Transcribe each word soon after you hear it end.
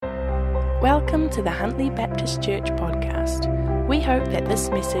Welcome to the Huntly Baptist Church podcast. We hope that this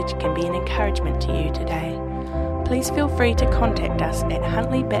message can be an encouragement to you today. Please feel free to contact us at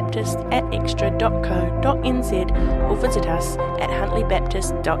huntlybaptist@extra.co.nz or visit us at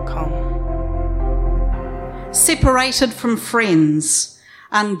huntlybaptist.com. Separated from friends,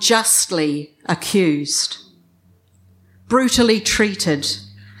 unjustly accused, brutally treated.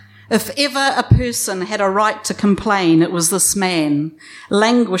 If ever a person had a right to complain, it was this man,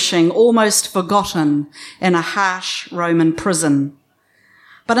 languishing, almost forgotten, in a harsh Roman prison.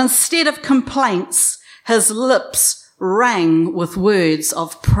 But instead of complaints, his lips rang with words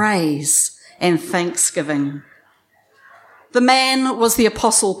of praise and thanksgiving. The man was the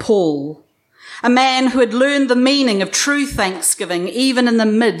Apostle Paul, a man who had learned the meaning of true thanksgiving even in the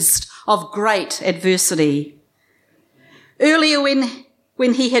midst of great adversity. Earlier when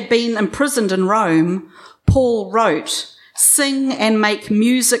he had been imprisoned in Rome, Paul wrote, "Sing and make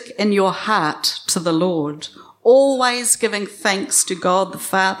music in your heart to the Lord, always giving thanks to God the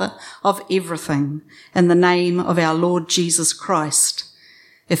Father of everything, in the name of our Lord Jesus Christ."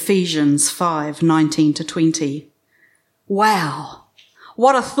 Ephesians 5:19-20. Wow,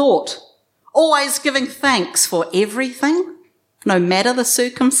 what a thought. Always giving thanks for everything, no matter the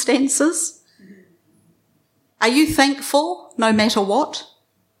circumstances. Are you thankful no matter what?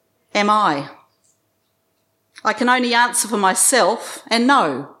 Am I? I can only answer for myself, and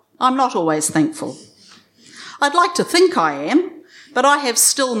no, I'm not always thankful. I'd like to think I am, but I have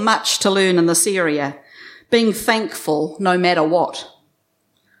still much to learn in this area, being thankful no matter what.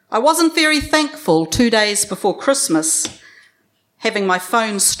 I wasn't very thankful 2 days before Christmas, having my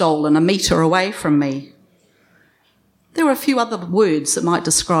phone stolen a metre away from me. There were a few other words that might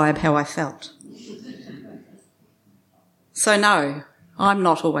describe how I felt. So no, I'm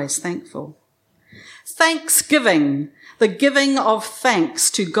not always thankful. Thanksgiving, the giving of thanks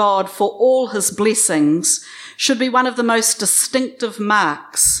to God for all his blessings, should be one of the most distinctive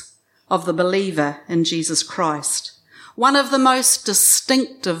marks of the believer in Jesus Christ. One of the most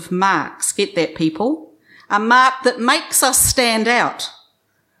distinctive marks, get that people, a mark that makes us stand out,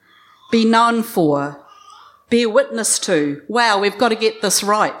 be known for, bear witness to. Wow, we've got to get this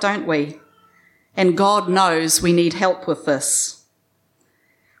right, don't we? And God knows we need help with this.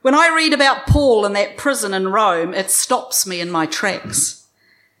 When I read about Paul in that prison in Rome, it stops me in my tracks.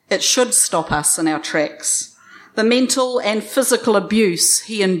 It should stop us in our tracks. The mental and physical abuse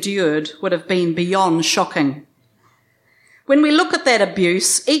he endured would have been beyond shocking. When we look at that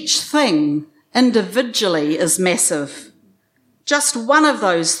abuse, each thing individually is massive. Just one of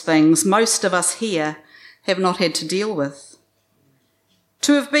those things most of us here have not had to deal with.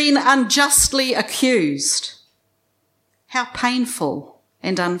 To have been unjustly accused, how painful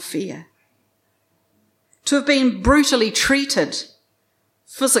and unfair. To have been brutally treated,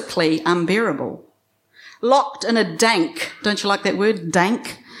 physically unbearable. Locked in a dank, don't you like that word,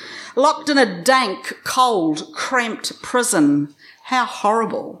 dank? Locked in a dank, cold, cramped prison. How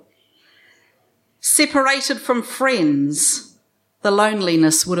horrible. Separated from friends, the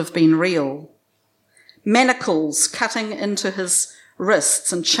loneliness would have been real. Manacles cutting into his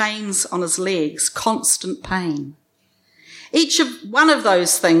wrists and chains on his legs, constant pain. One of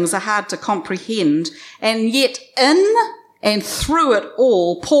those things are hard to comprehend, and yet in and through it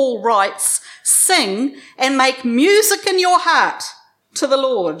all, Paul writes, "Sing and make music in your heart to the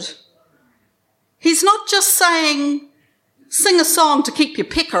Lord." He's not just saying, sing a song to keep your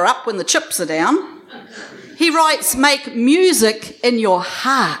pecker up when the chips are down. He writes, make music in your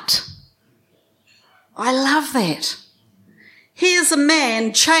heart. I love that. Here's a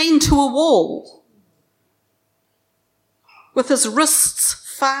man chained to a wall, with his wrists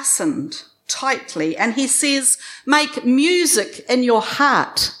fastened tightly, and he says, make music in your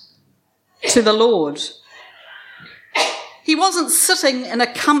heart to the Lord. He wasn't sitting in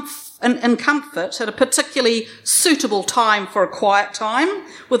comfort at a particularly suitable time for a quiet time,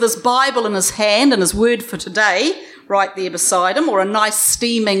 with his Bible in his hand and his word for today right there beside him, or a nice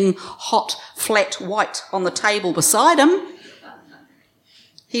steaming hot flat white on the table beside him.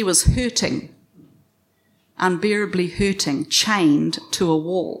 He was hurting. Unbearably hurting, chained to a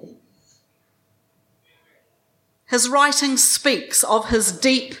wall. His writing speaks of his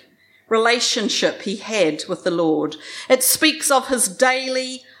deep relationship he had with the Lord. It speaks of his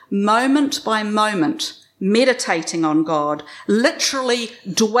daily, moment by moment, meditating on God, literally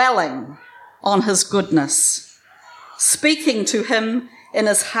dwelling on his goodness, speaking to him in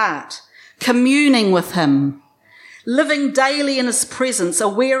his heart, communing with him, living daily in his presence,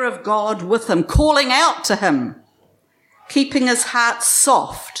 aware of God with him, calling out to him, keeping his heart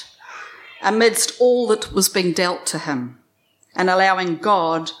soft amidst all that was being dealt to him, and allowing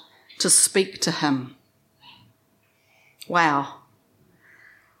God to speak to him. Wow.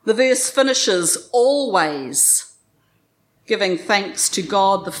 The verse finishes, always giving thanks to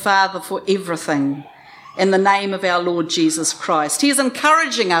God the Father for everything in the name of our Lord Jesus Christ. He is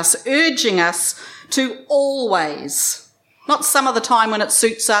encouraging us, urging us to always, not some of the time when it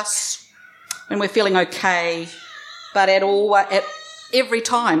suits us, when we're feeling okay, but at every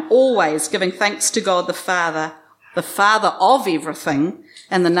time, always giving thanks to God the Father of everything,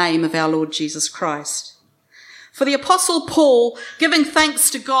 in the name of our Lord Jesus Christ. For the Apostle Paul, giving thanks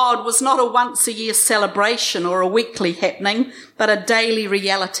to God was not a once-a-year celebration or a weekly happening, but a daily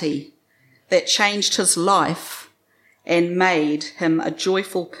reality that changed his life and made him a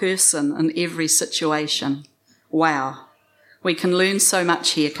joyful person in every situation. Wow. We can learn so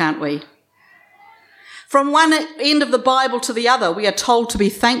much here, can't we? From one end of the Bible to the other, we are told to be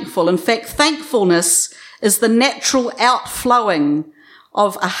thankful. In fact, thankfulness is the natural outflowing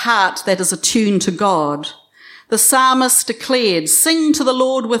of a heart that is attuned to God. The psalmist declared, "Sing to the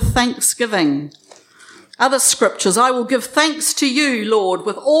Lord with thanksgiving." Other scriptures, "I will give thanks to you, Lord,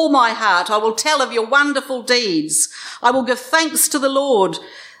 with all my heart. I will tell of your wonderful deeds. I will give thanks to the Lord.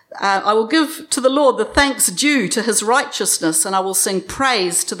 I will give to the Lord the thanks due to his righteousness, and I will sing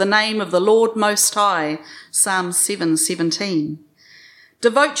praise to the name of the Lord Most High." Psalm 7:17.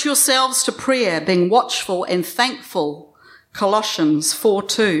 "Devote yourselves to prayer, being watchful and thankful." Colossians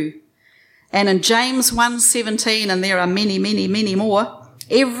 4:2. And in James 1:17, and there are many, many, many more,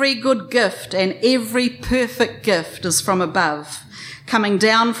 "Every good gift and every perfect gift is from above, coming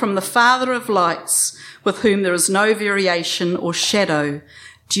down from the Father of lights, with whom there is no variation or shadow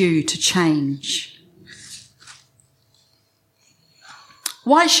due to change."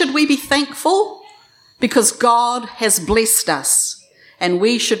 Why should we be thankful? Because God has blessed us, and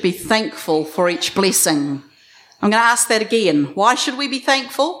we should be thankful for each blessing. I'm going to ask that again. Why should we be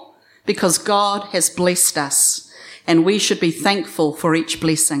thankful? Because God has blessed us, and we should be thankful for each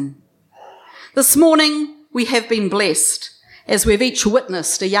blessing. This morning, we have been blessed as we've each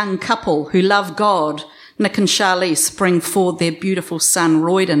witnessed a young couple who love God, Nick and Charlize, bring forward their beautiful son,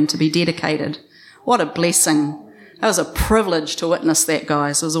 Royden, to be dedicated. What a blessing. It was a privilege to witness that,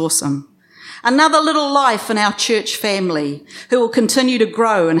 guys. It was awesome. Another little life in our church family who will continue to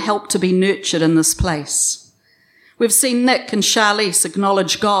grow and help to be nurtured in this place. We've seen Nick and Charlize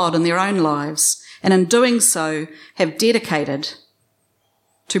acknowledge God in their own lives, and in doing so have dedicated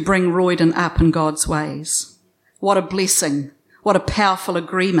to bring Royden up in God's ways. What a blessing. What a powerful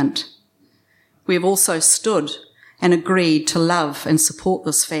agreement. We have also stood and agreed to love and support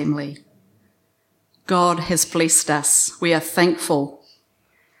this family. God has blessed us. We are thankful.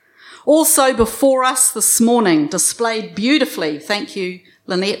 Also before us this morning, displayed beautifully, thank you,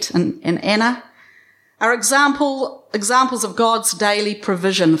 Lynette and Anna, are examples of God's daily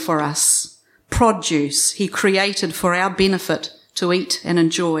provision for us. Produce he created for our benefit to eat and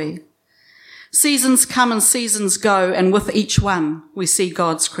enjoy. Seasons come and seasons go, and with each one we see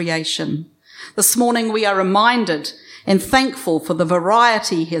God's creation. This morning we are reminded and thankful for the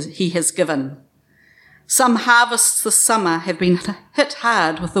variety he has given. Some harvests this summer have been hit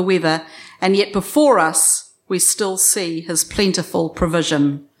hard with the weather, and yet before us we still see his plentiful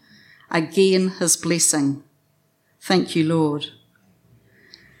provision. Again, his blessing. Thank you, Lord.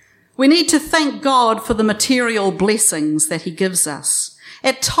 We need to thank God for the material blessings that he gives us.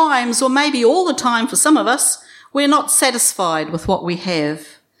 At times, or maybe all the time for some of us, we're not satisfied with what we have,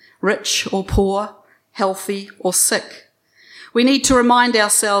 rich or poor, healthy or sick. We need to remind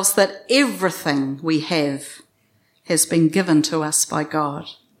ourselves that everything we have has been given to us by God.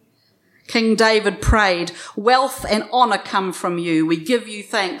 King David prayed, "Wealth and honour come from you. We give you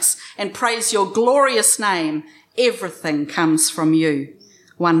thanks and praise your glorious name. Everything comes from you."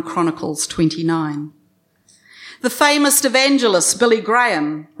 1 Chronicles 29. The famous evangelist Billy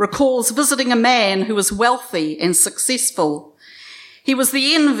Graham recalls visiting a man who was wealthy and successful. He was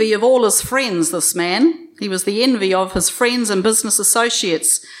the envy of all his friends, this man. He was the envy of his friends and business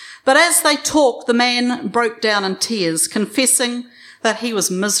associates. But as they talked, the man broke down in tears, confessing that he was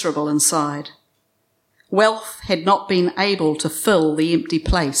miserable inside. Wealth had not been able to fill the empty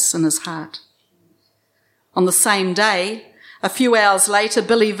place in his heart. On the same day, a few hours later,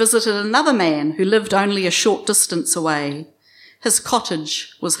 Billy visited another man who lived only a short distance away. His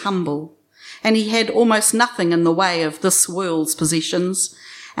cottage was humble, and he had almost nothing in the way of this world's possessions,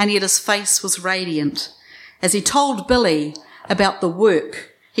 and yet his face was radiant as he told Billy about the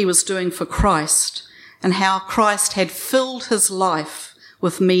work he was doing for Christ and how Christ had filled his life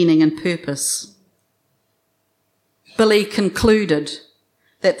with meaning and purpose. Billy concluded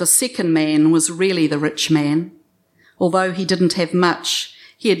that the second man was really the rich man. Although he didn't have much,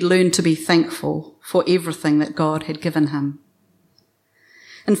 he had learned to be thankful for everything that God had given him.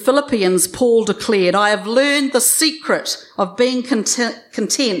 In Philippians, Paul declared, "I have learned the secret of being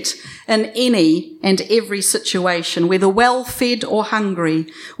content in any and every situation, whether well-fed or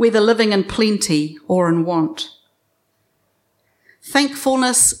hungry, whether living in plenty or in want."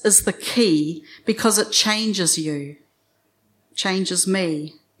 Thankfulness is the key because it changes you, changes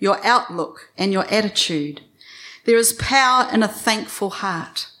me, your outlook and your attitude. There is power in a thankful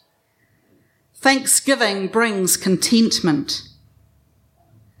heart. Thanksgiving brings contentment.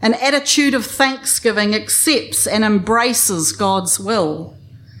 An attitude of thanksgiving accepts and embraces God's will.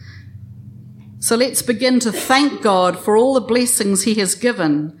 So let's begin to thank God for all the blessings he has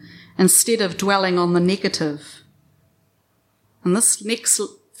given instead of dwelling on the negative. And this next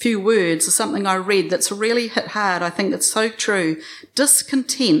few words are something I read that's really hit hard. I think it's so true.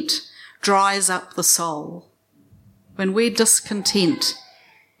 Discontent dries up the soul. When we're discontent,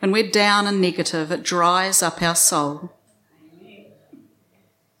 when we're down and negative, it dries up our soul.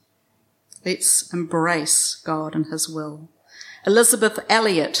 Let's embrace God and his will. Elizabeth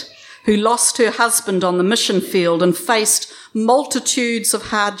Elliot, who lost her husband on the mission field and faced multitudes of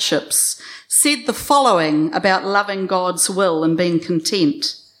hardships, said the following about loving God's will and being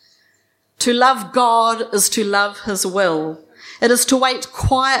content. To love God is to love his will. It is to wait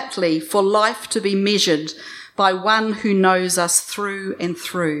quietly for life to be measured by one who knows us through and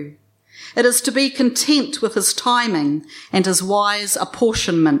through. It is to be content with his timing and his wise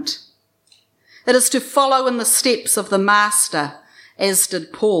apportionment. It is to follow in the steps of the Master, as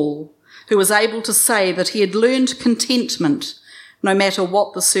did Paul, who was able to say that he had learned contentment no matter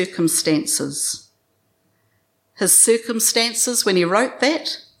what the circumstances. His circumstances, when he wrote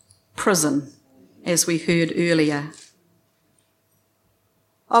that, prison, as we heard earlier.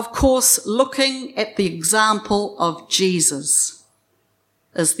 Of course, looking at the example of Jesus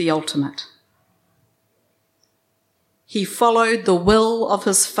is the ultimate. He followed the will of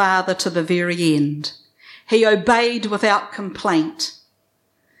his Father to the very end. He obeyed without complaint.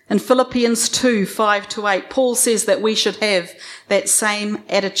 In Philippians 2, 5-8, Paul says that we should have that same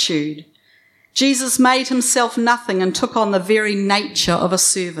attitude. Jesus made himself nothing and took on the very nature of a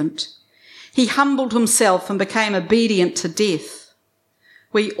servant. He humbled himself and became obedient to death.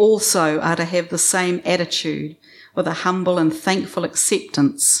 We also are to have the same attitude with a humble and thankful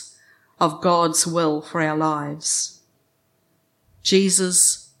acceptance of God's will for our lives.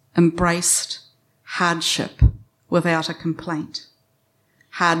 Jesus embraced hardship without a complaint.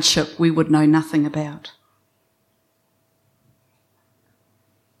 Hardship we would know nothing about.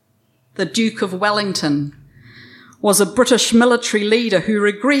 The Duke of Wellington was a British military leader who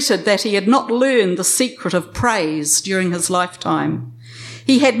regretted that he had not learned the secret of praise during his lifetime.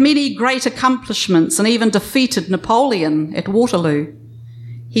 He had many great accomplishments and even defeated Napoleon at Waterloo.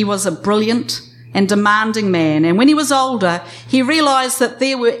 He was a brilliant and demanding man, and when he was older, he realised that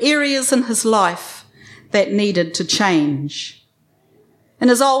there were areas in his life that needed to change. In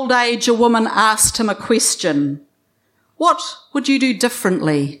his old age, a woman asked him a question. What would you do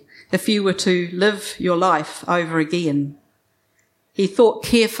differently if you were to live your life over again? He thought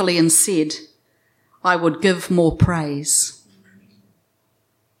carefully and said, I would give more praise.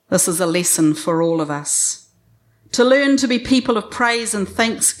 This is a lesson for all of us. To learn to be people of praise and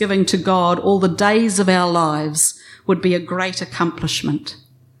thanksgiving to God all the days of our lives would be a great accomplishment.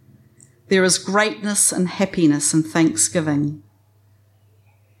 There is greatness and happiness in thanksgiving.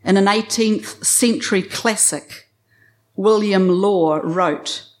 In an 18th century classic, William Law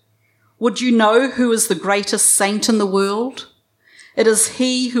wrote, "Would you know who is the greatest saint in the world? It is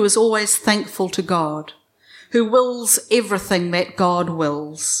he who is always thankful to God, who wills everything that God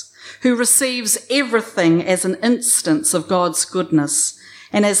wills, who receives everything as an instance of God's goodness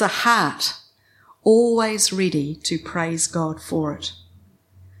and as a heart always ready to praise God for it.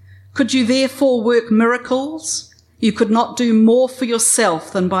 Could you therefore work miracles? You could not do more for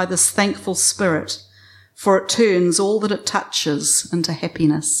yourself than by this thankful spirit, for it turns all that it touches into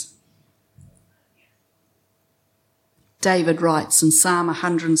happiness." David writes in Psalm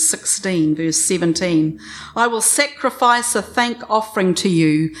 116, verse 17, "I will sacrifice a thank offering to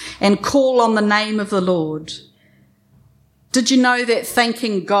you and call on the name of the Lord." Did you know that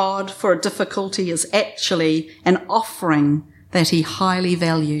thanking God for a difficulty is actually an offering that he highly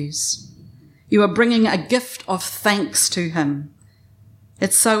values? You are bringing a gift of thanks to him.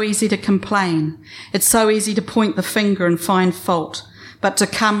 It's so easy to complain. It's so easy to point the finger and find fault, but to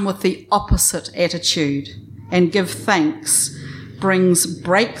come with the opposite attitude and give thanks brings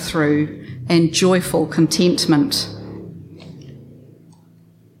breakthrough and joyful contentment.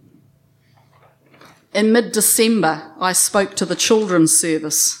 In mid-December, I spoke to the children's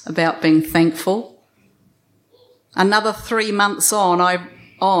service about being thankful. Another 3 months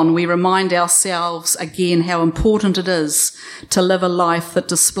on, we remind ourselves again how important it is to live a life that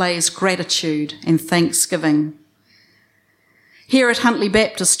displays gratitude and thanksgiving. Here at Huntly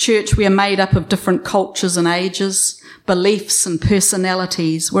Baptist Church, we are made up of different cultures and ages, beliefs and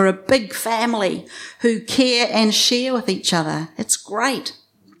personalities. We're a big family who care and share with each other. It's great.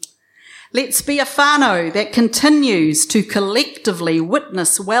 Let's be a whānau that continues to collectively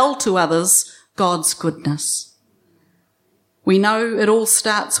witness well to others God's goodness. We know it all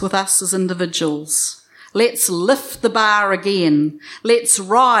starts with us as individuals. Let's lift the bar again. Let's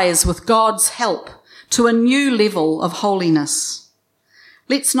rise with God's help to a new level of holiness.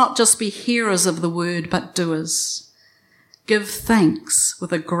 Let's not just be hearers of the word, but doers. Give thanks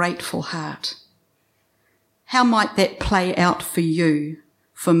with a grateful heart. How might that play out for you,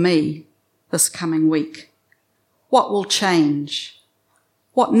 for me, this coming week? What will change?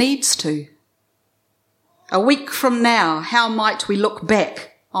 What needs to? A week from now, how might we look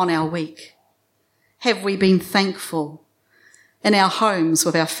back on our week? Have we been thankful in our homes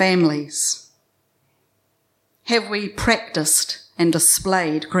with our families? Have we practiced and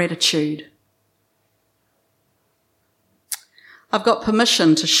displayed gratitude? I've got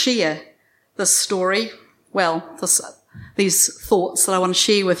permission to share this story, these thoughts that I want to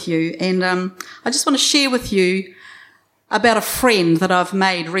share with you. And I just want to share with you about a friend that I've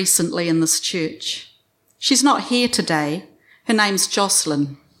made recently in this church. She's not here today. Her name's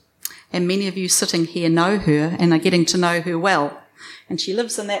Jocelyn. And many of you sitting here know her and are getting to know her well. And she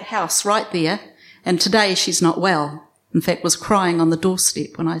lives in that house right there. And today she's not well. In fact, was crying on the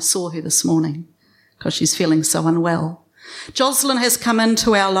doorstep when I saw her this morning because she's feeling so unwell. Jocelyn has come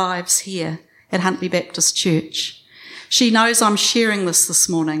into our lives here at Huntly Baptist Church. She knows I'm sharing this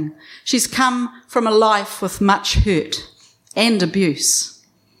morning. She's come from a life with much hurt and abuse.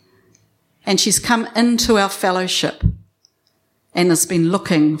 And she's come into our fellowship and has been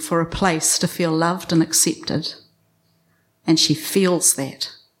looking for a place to feel loved and accepted. And she feels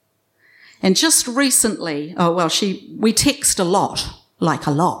that. And just recently, we text a lot.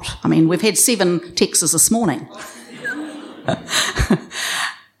 I mean, we've had 7 texts this morning.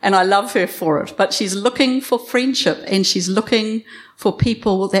 And I love her for it. But she's looking for friendship and she's looking for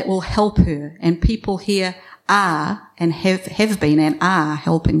people that will help her. And people here are and have been and are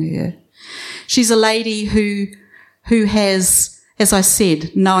helping her. She's a lady who has, as I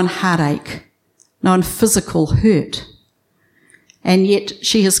said, known heartache, known physical hurt. And yet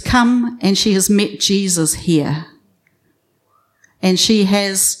she has come and she has met Jesus here. And she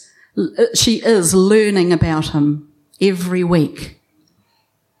is learning about him every week.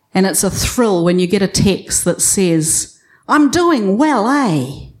 And it's a thrill when you get a text that says, I'm doing well,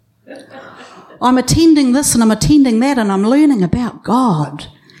 eh? I'm attending this and I'm attending that and I'm learning about God.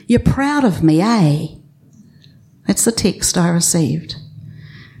 You're proud of me, eh? That's the text I received.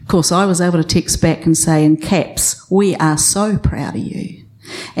 Of course, I was able to text back and say in caps, we are so proud of you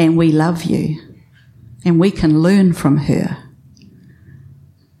and we love you and we can learn from her.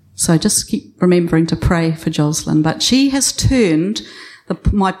 So just keep remembering to pray for Jocelyn. But she has turned,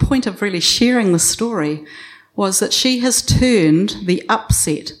 my point of really sharing the story was that she has turned the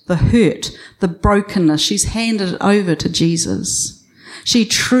upset, the hurt, the brokenness, she's handed it over to Jesus. She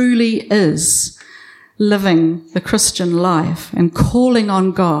truly is living the Christian life and calling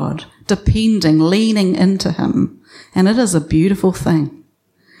on God, depending, leaning into him. And it is a beautiful thing.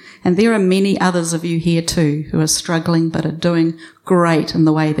 And there are many others of you here too who are struggling but are doing great in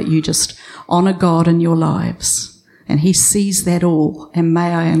the way that you just honour God in your lives. And he sees that all. And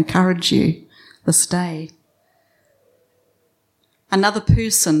may I encourage you this day. Another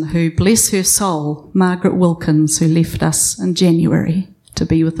person who, bless her soul, Margaret Wilkins, who left us in January to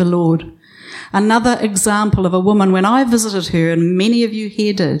be with the Lord. Another example of a woman, when I visited her, and many of you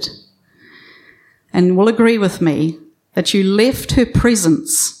here did, and will agree with me, that you left her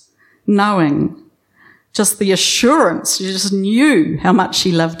presence knowing just the assurance, you just knew how much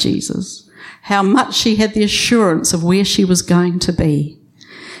she loved Jesus, how much she had the assurance of where she was going to be.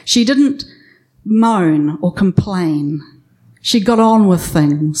 She didn't moan or complain. She got on with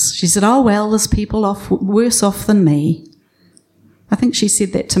things. She said, oh, well, there's people worse off than me. I think she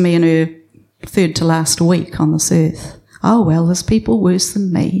said that to me in her 3rd to last week on this earth. Oh, well, there's people worse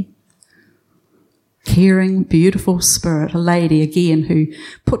than me. Caring, beautiful spirit, a lady again who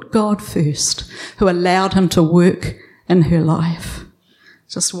put God first, who allowed him to work in her life.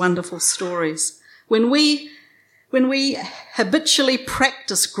 Just wonderful stories. When we habitually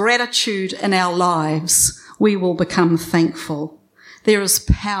practice gratitude in our lives, we will become thankful. There is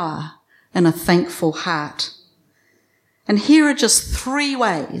power in a thankful heart. And here are just 3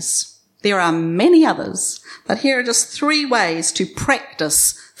 ways. There are many others, but here are just 3 ways to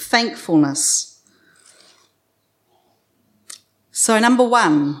practice thankfulness. So number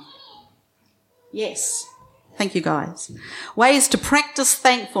 1, yes, thank you guys. Ways to practice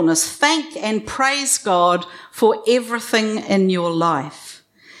thankfulness. Thank and praise God for everything in your life.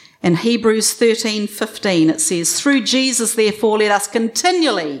 In Hebrews 13:15 it says, "Through Jesus, therefore, let us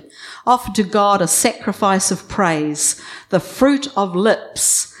continually offer to God a sacrifice of praise, the fruit of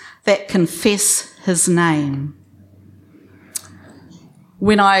lips that confess his name."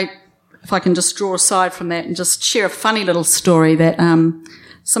 If I can just draw aside from that and just share a funny little story that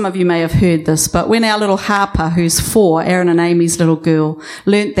some of you may have heard this, but when our little Harper, who's 4, Aaron and Amy's little girl,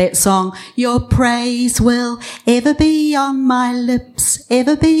 learnt that song, "Your praise will ever be on my lips,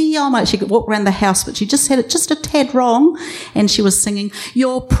 ever be on my..." She could walk around the house, but she just had it just a tad wrong, and she was singing,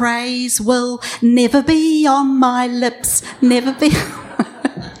 "Your praise will never be on my lips, never be..."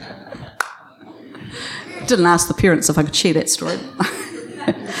 Didn't ask the parents if I could share that story.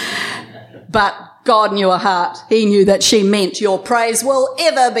 But God knew her heart. He knew that she meant, "Your praise will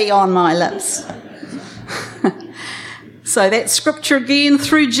ever be on my lips." So that scripture again,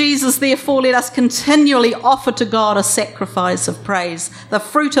 "Through Jesus, therefore, let us continually offer to God a sacrifice of praise, the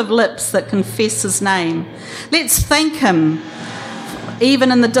fruit of lips that confess his name." Let's thank him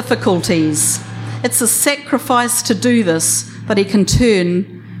even in the difficulties. It's a sacrifice to do this, but he can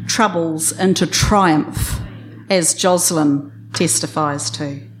turn troubles into triumph, as Jocelyn testifies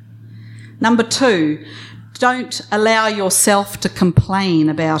to. Number 2, don't allow yourself to complain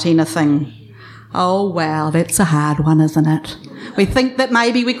about anything. Oh, wow, that's a hard one, isn't it? We think that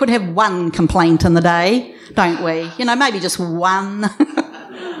maybe we could have 1 complaint in the day, don't we? Maybe just 1.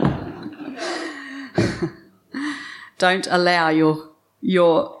 Don't allow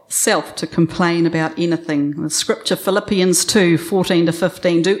yourself to complain about anything. The scripture, Philippians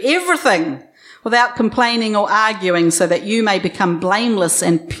 2:14-15, "Do everything without complaining or arguing, so that you may become blameless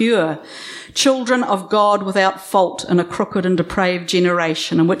and pure, children of God without fault in a crooked and depraved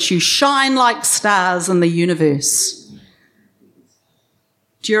generation, in which you shine like stars in the universe."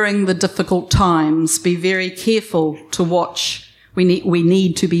 During the difficult times, be very careful to watch. We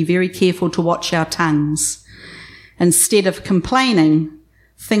need to be very careful to watch our tongues. Instead of complaining,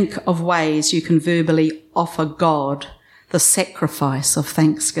 think of ways you can verbally offer God the sacrifice of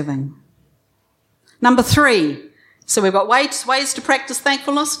thanksgiving. Number 3, so we've got ways to practice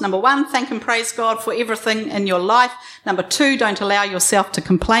thankfulness. Number 1, thank and praise God for everything in your life. Number 2, don't allow yourself to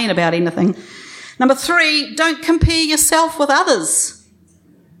complain about anything. Number 3, don't compare yourself with others.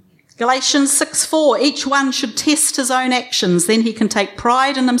 Galatians 6:4, "Each one should test his own actions, then he can take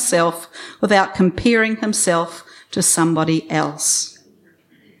pride in himself without comparing himself to somebody else."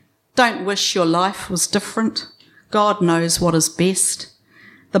 Don't wish your life was different. God knows what is best.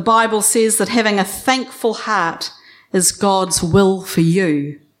 The Bible says that having a thankful heart is God's will for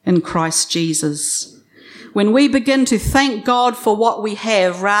you in Christ Jesus. When we begin to thank God for what we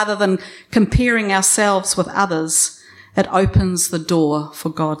have rather than comparing ourselves with others, it opens the door for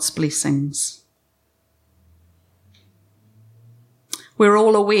God's blessings. We're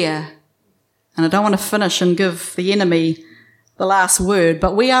all aware, and I don't want to finish and give the enemy the last word,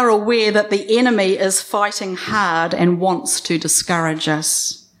 but we are aware that the enemy is fighting hard and wants to discourage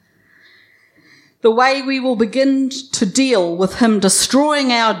us. The way we will begin to deal with him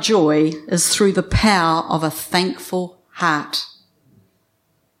destroying our joy is through the power of a thankful heart.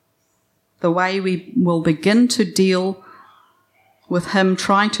 The way we will begin to deal with him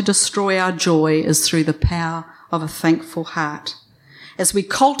trying to destroy our joy is through the power of a thankful heart. As we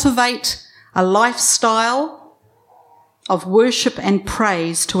cultivate a lifestyle of worship and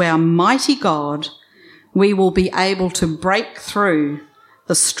praise to our mighty God, we will be able to break through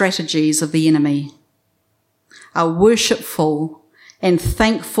the strategies of the enemy. A worshipful and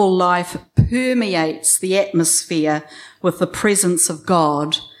thankful life permeates the atmosphere with the presence of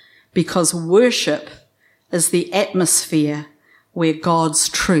God, because worship is the atmosphere where God's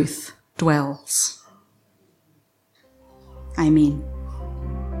truth dwells. Amen.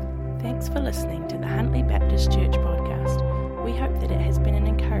 Thanks for listening to the Huntly Baptist Church podcast. We hope that it has been an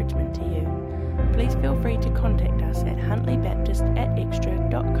encouragement to you. Please feel free to contact us at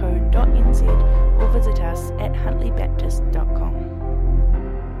huntlybaptist@extra.co.nz or visit us at huntlybaptist.com.